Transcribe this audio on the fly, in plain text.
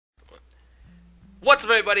What's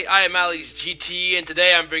up, everybody? I am Ali's GT, and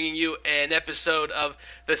today I'm bringing you an episode of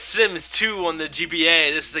The Sims 2 on the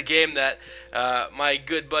GBA. This is a game that my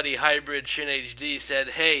good buddy Hybrid Shin HD said,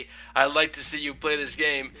 "Hey, I'd like to see you play this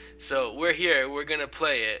game." So we're here. We're gonna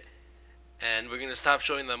play it, and we're gonna stop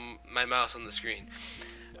showing them my mouse on the screen.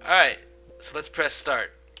 All right, so let's press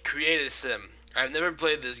start. Create a sim. I've never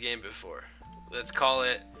played this game before. Let's call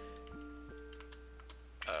it.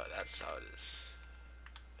 That's how it is.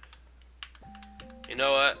 You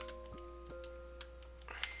know what?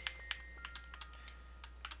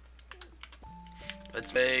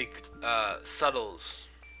 Let's make Subtles.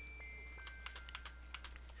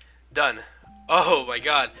 Done. Oh my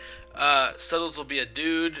god. Subtles will be a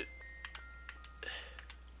dude.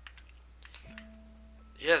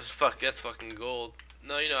 Yes, fuck, that's fucking gold.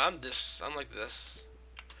 No, you know, I'm like this.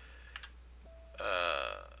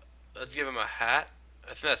 Let's give him a hat.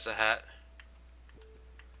 I think that's a hat.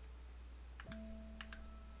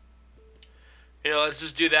 You know, let's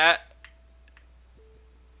just do that.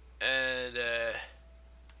 And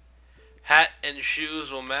hat and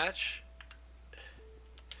shoes will match.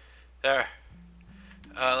 There.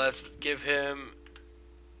 Let's give him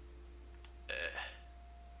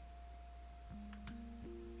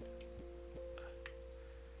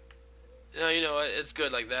no, you know what? It's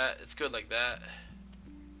good like that. It's good like that.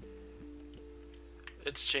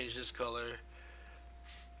 Let's change this color.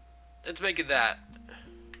 Let's make it that.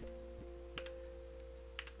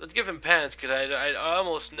 Let's give him pants, because I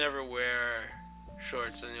almost never wear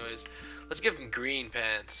shorts anyways. Let's give him green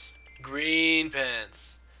pants. Green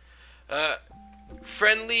pants.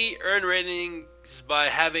 Friendly, earn ratings by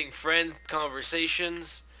having friend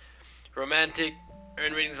conversations. Romantic,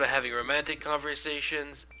 earn ratings by having romantic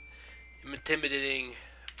conversations. Intimidating.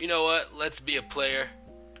 You know what? Let's be a player.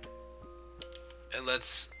 And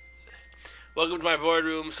let's... Welcome to my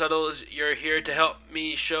boardroom, Subtles. You're here to help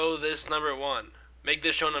me show this #1. Make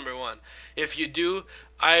this show #1. If you do,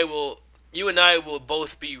 you and I will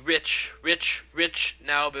both be rich.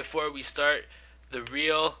 Now, before we start the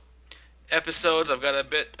real episodes, I've got a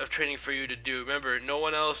bit of training for you to do. Remember, no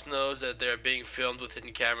one else knows that they're being filmed with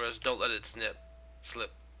hidden cameras. Don't let it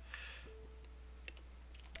slip.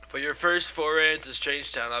 For your first foray into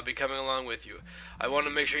Strange Town, I'll be coming along with you. I want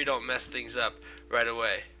to make sure you don't mess things up right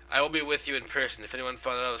away. I will be with you in person. If anyone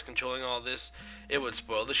found out I was controlling all this, it would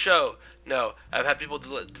spoil the show. No, I've had people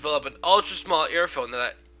develop an ultra-small earphone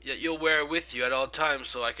that you'll wear with you at all times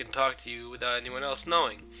so I can talk to you without anyone else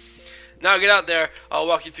knowing. Now get out there. I'll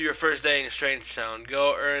walk you through your first day in Strange Town.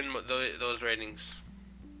 Go earn those ratings.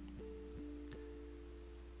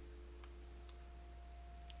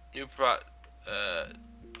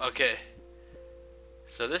 Okay.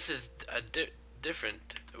 So this is a different.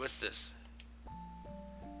 What's this?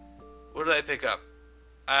 What did I pick up?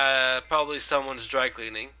 Probably someone's dry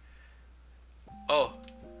cleaning. Oh.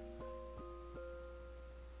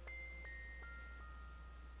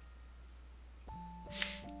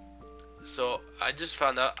 So, I just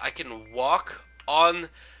found out I can walk on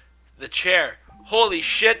the chair. Holy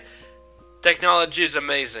shit! Technology is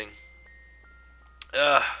amazing.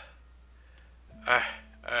 Alright.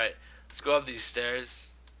 Let's go up these stairs.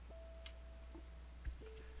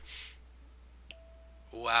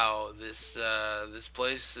 Wow, this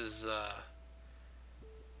place is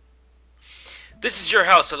this is your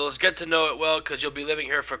house, so let's get to know it well, because you'll be living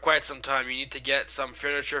here for quite some time. You need to get some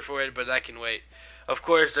furniture for it, but that can wait. Of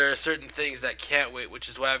course, there are certain things that can't wait, which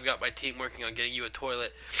is why I've got my team working on getting you a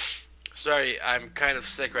toilet. Sorry, I'm kind of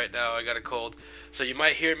sick right now. I got a cold, so you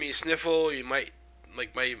might hear me sniffle. You might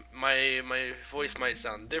like my voice might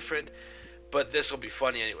sound different, but this will be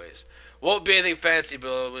funny anyways. Won't be anything fancy,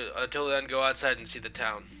 but until then, go outside and see the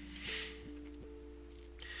town.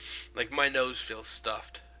 Like, my nose feels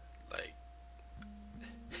stuffed. Like,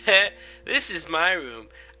 this is my room.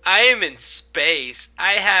 I am in space.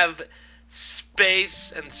 I have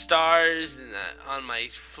space and stars on my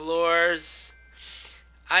floors.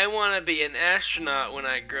 I want to be an astronaut when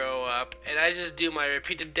I grow up, and I just do my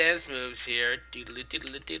repeated dance moves here.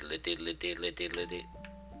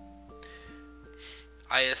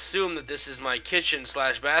 I assume that this is my kitchen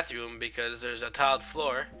 / bathroom because there's a tiled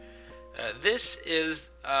floor. This is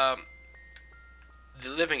the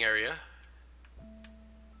living area.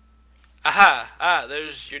 Aha!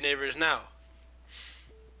 There's your neighbors now.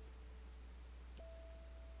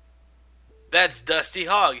 That's Dusty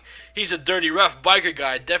Hog. He's a dirty, rough biker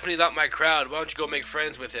guy. Definitely not my crowd. Why don't you go make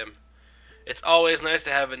friends with him? It's always nice to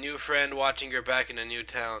have a new friend watching your back in a new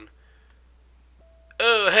town.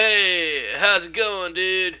 Oh, hey, how's it going,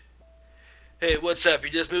 dude? Hey, what's up? You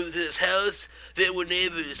just moved into this house? Then we're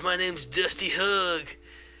neighbors. My name's Dusty Hug.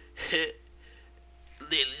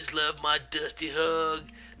 love my Dusty Hog.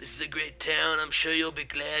 This is a great town. I'm sure you'll be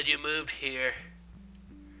glad you moved here.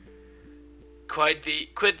 Quit the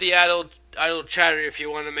idle chatter. If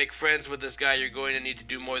you want to make friends with this guy, you're going to need to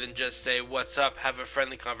do more than just say, "What's up?" Have a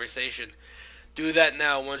friendly conversation. Do that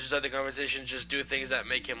now. Once you start the conversation, just do things that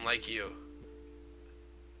make him like you.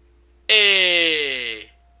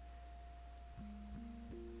 Hey!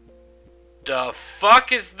 The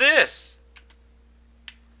fuck is this?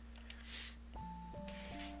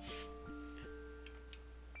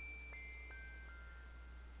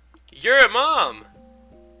 You're a mom.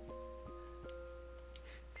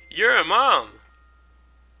 You're a mom.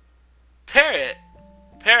 Parrot.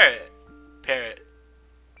 Parrot. Parrot.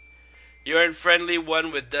 You're in friendly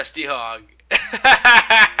one with Dusty Hog.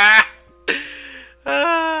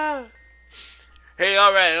 Hey,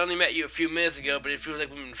 alright, I only met you a few minutes ago, but it feels like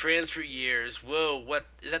we've been friends for years. Whoa, what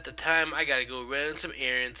is at the time? I gotta go run some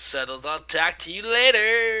errands. Suttles, I'll talk to you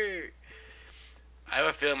later. I have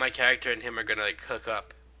a feeling my character and him are gonna like hook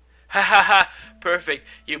up. Ha ha ha! Perfect.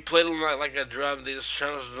 You played them like a drum. These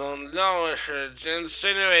songs don't know it should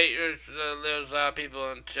insinuate those people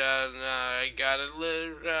and I gotta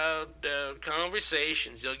live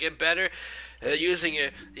conversations. You'll get better using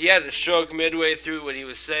it. He had a stroke midway through what he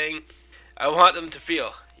was saying. I want them to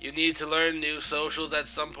feel. You need to learn new socials at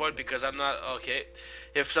some point because I'm not okay.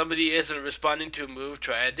 If somebody isn't responding to a move,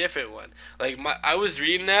 try a different one. Like I was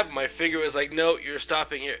reading that, but my finger was like, no, you're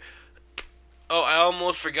stopping here. Oh, I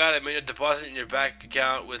almost forgot I made a deposit in your bank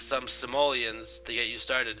account with some simoleons to get you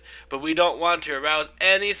started. But we don't want to arouse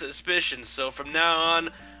any suspicions, so from now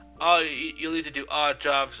on, you'll need to do odd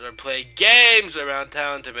jobs or play games around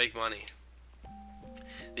town to make money.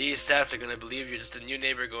 These staffs are going to believe you're just a new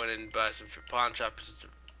neighbor going in and buy some pawn shop.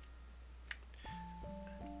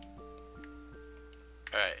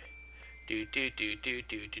 Alright.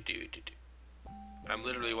 I'm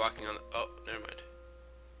literally walking on the... Oh, never mind.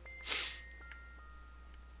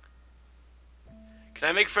 Can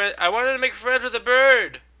I make friends? I wanted to make friends with a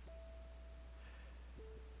bird.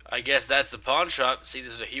 I guess that's the pawn shop. See,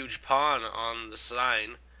 there's a huge pawn on the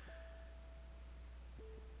sign.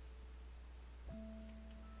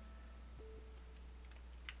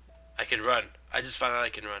 I can run. I just found out I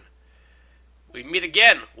can run. We meet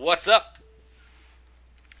again. What's up?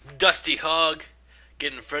 Dusty Hog.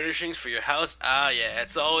 Getting furnishings for your house? Ah, yeah.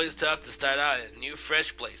 It's always tough to start out in a new,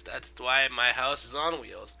 fresh place. That's why my house is on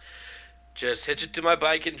wheels. Just hitch it to my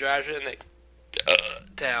bike and drive to the next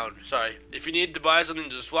town. Sorry. If you need to buy something,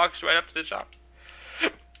 just walk right up to the shop.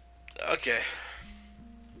 Okay.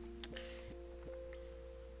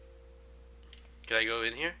 Can I go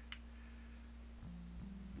in here?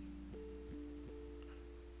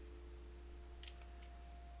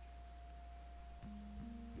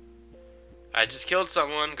 I just killed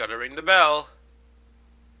someone. Gotta ring the bell.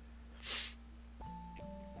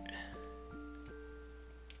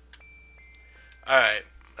 Alright,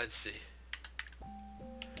 let's see.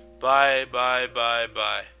 Bye.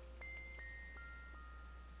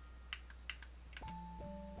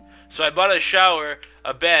 So I bought a shower,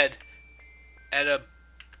 a bed, and a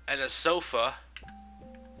sofa,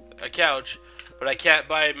 a couch, but I can't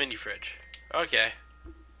buy a mini fridge. Okay.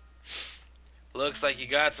 Looks like you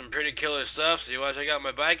got some pretty killer stuff, so you want to check out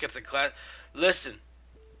my bike? It's a class. Listen.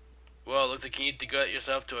 Well, looks like you need to get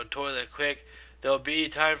yourself to a toilet quick. There'll be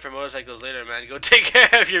time for motorcycles later, man. Go take care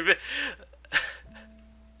of your...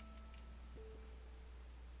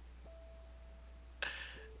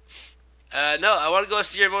 No, I want to go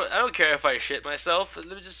see your I don't care if I shit myself. Let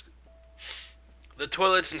me just... The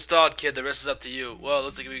toilet's installed, kid. The rest is up to you. Well,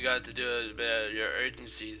 looks like we got to do your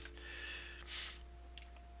urgencies.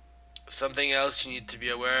 Something else you need to be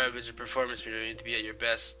aware of is your performance. You need to be at your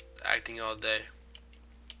best, acting all day.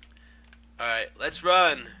 Alright, let's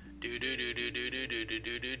run.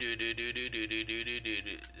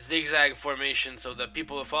 Zigzag formation so that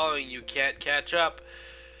people following you can't catch up.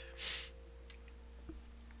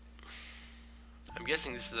 I'm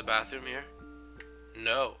guessing this is the bathroom here.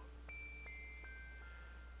 No.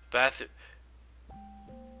 Bathroom.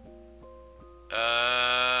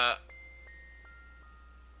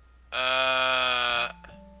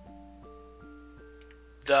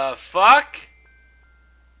 The fuck?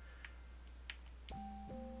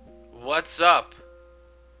 What's up?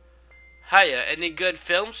 Hiya, any good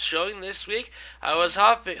films showing this week? I was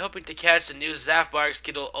hoping to catch the new Zafbark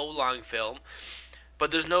Skittle Oolong film, but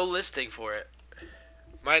there's no listing for it.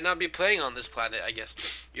 Might not be playing on this planet, I guess.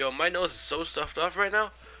 Yo, my nose is so stuffed off right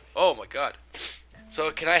now. Oh my god. So,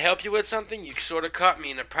 can I help you with something? You sort of caught me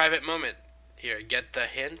in a private moment. Here, get the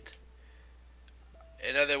hint?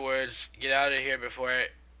 In other words, get out of here before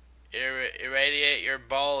Irradiate your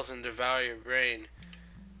balls and devour your brain.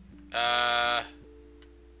 Hey,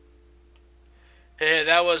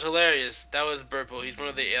 that was hilarious. That was Burple. He's one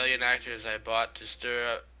of the alien actors I bought to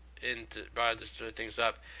stir things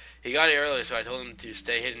up. He got here early, so I told him to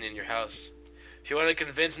stay hidden in your house. If you want to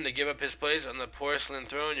convince him to give up his place on the porcelain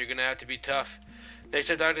throne, you're gonna have to be tough. Next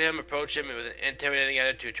time talk to him, approach him with an intimidating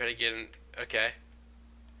attitude. Try to get him. Okay.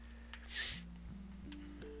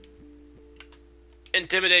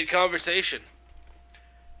 Intimidate conversation.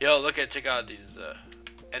 Yo, check out these.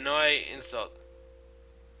 Annoy, insult.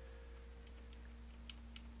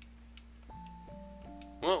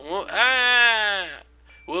 Whoop, whoop, ah!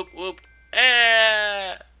 Whoop, whoop,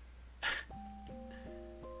 ah!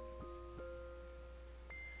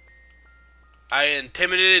 I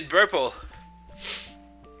intimidated Burple.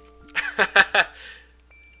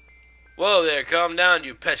 Whoa there, calm down,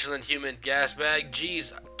 you petulant human gas bag.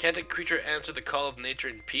 Jeez, can't a creature answer the call of nature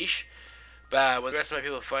in peace? Bah, when the rest of my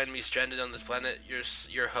people find me stranded on this planet,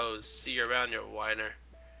 you're hosed. See you around, you whiner.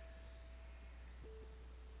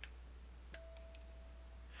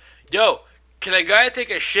 Yo, can a guy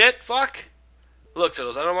take a shit? Fuck. Look,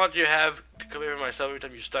 Tiddles, I don't want you to have to come here for myself every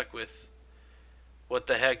time you're stuck with. What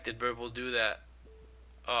the heck did Burple do that?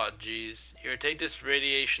 Oh, jeez. Here, take this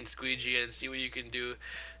radiation squeegee and see what you can do.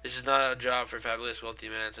 This is not a job for a fabulous wealthy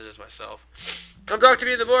man such as myself. Come talk to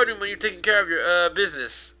me in the boardroom when you're taking care of your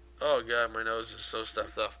business. Oh god, my nose is so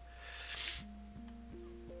stuffed up.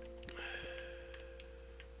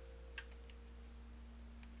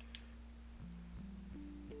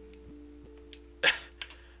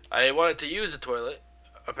 I wanted to use the toilet.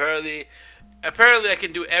 Apparently I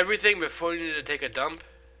can do everything before you need to take a dump.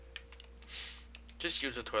 Just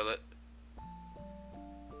use the toilet.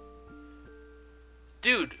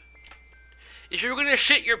 Dude, if you're gonna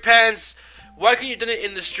shit your pants, why couldn't you done it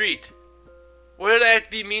in the street? Why did I have to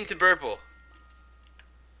be mean to Burple?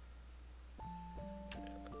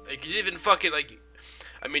 Like, you didn't even fucking, like...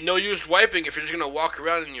 I mean, no use wiping if you're just gonna walk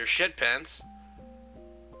around in your shit pants.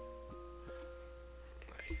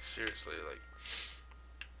 Like, seriously, like...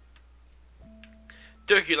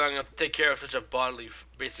 Took you long enough to take care of such a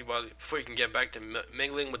basic bodily, before you can get back to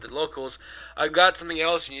mingling with the locals. I've got something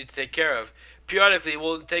else you need to take care of. Periodically,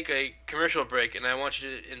 we'll take a commercial break, and I want you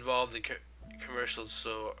to involve the commercials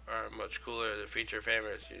so are much cooler to feature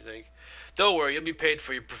favorites, you think? Don't worry, you'll be paid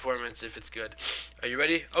for your performance if it's good. Are you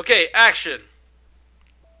ready? Okay, action!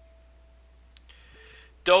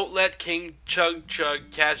 Don't let King Chug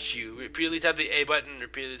Chug catch you. Repeatedly tap the A button,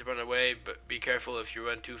 repeatedly to run away, but be careful if you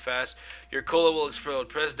run too fast. Your cola will explode.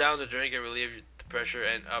 Press down to drink and relieve the pressure,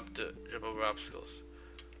 and up to jump over obstacles.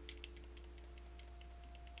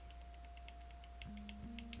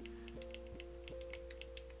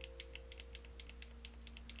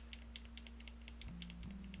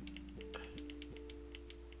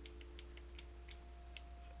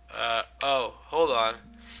 Oh, hold on.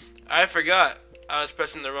 I forgot. I was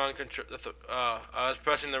pressing the wrong I was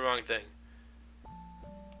pressing the wrong thing.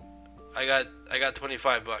 I got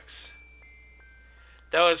 25 bucks.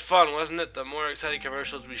 That was fun, wasn't it? The more exciting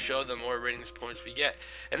commercials we show, the more ratings points we get.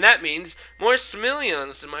 And that means more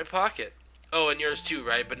simileons in my pocket. Oh, and yours too,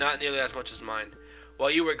 right? But not nearly as much as mine.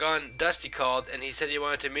 While you were gone, Dusty called, and he said he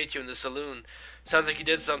wanted to meet you in the saloon. Sounds like you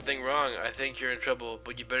did something wrong. I think you're in trouble,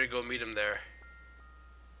 but you better go meet him there.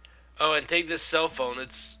 Oh, and take this cell phone.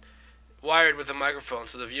 It's wired with a microphone,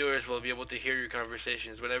 so the viewers will be able to hear your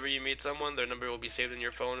conversations. Whenever you meet someone, their number will be saved in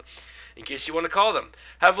your phone in case you want to call them.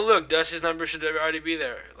 Have a look. Dusty's number should already be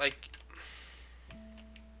there. Like,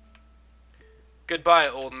 goodbye,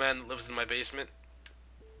 old man that lives in my basement.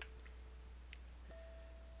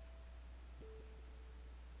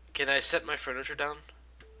 Can I set my furniture down?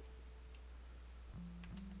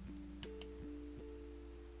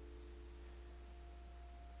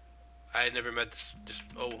 I never met this.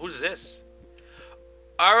 Oh, who's this?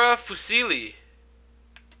 Ara Fusili.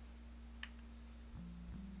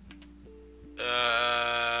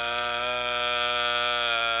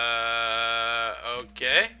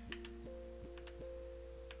 Okay.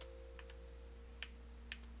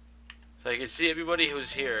 So I can see everybody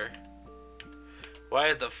who's here.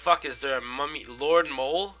 Why the fuck is there a mummy? Lord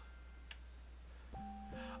Mole?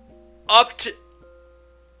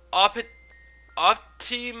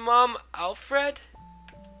 Optimum Alfred?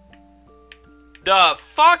 The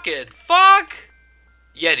fucking fuck?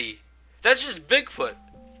 Yeti. That's just Bigfoot.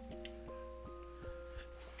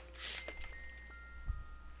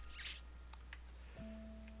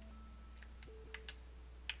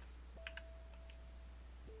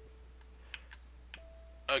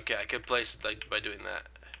 Okay, I could place it like by doing that.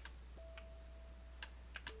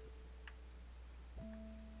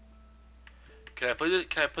 Can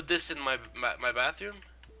I put this in my bathroom?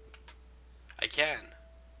 I can.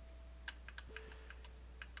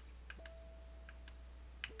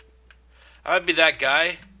 I would be that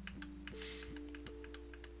guy.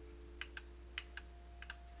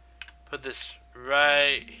 Put this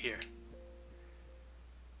right here.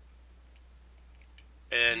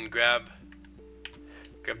 And grab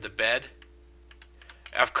the bed.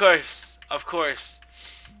 Of course.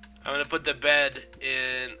 I'm gonna put the bed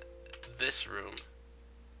in this room.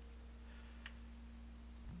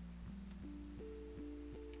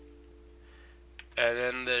 And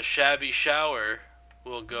then the shabby shower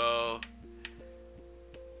will go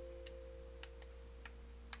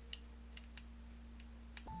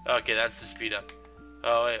okay, that's the speed up.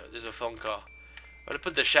 Oh wait, there's a phone call. I'm gonna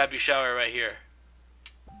put the shabby shower right here.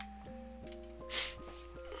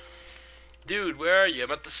 Dude, where are you?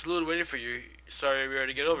 I'm at the saloon waiting for you. Sorry, we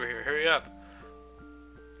already get over here. Hurry up.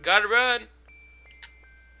 Gotta run.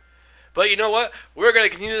 But you know what? We're gonna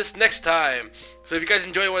continue this next time. So if you guys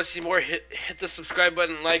enjoy and want to see more, hit the subscribe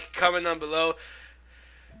button, like, comment down below.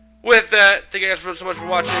 With that, thank you guys so much for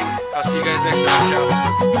watching. I'll see you guys next time.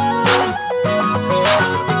 Ciao.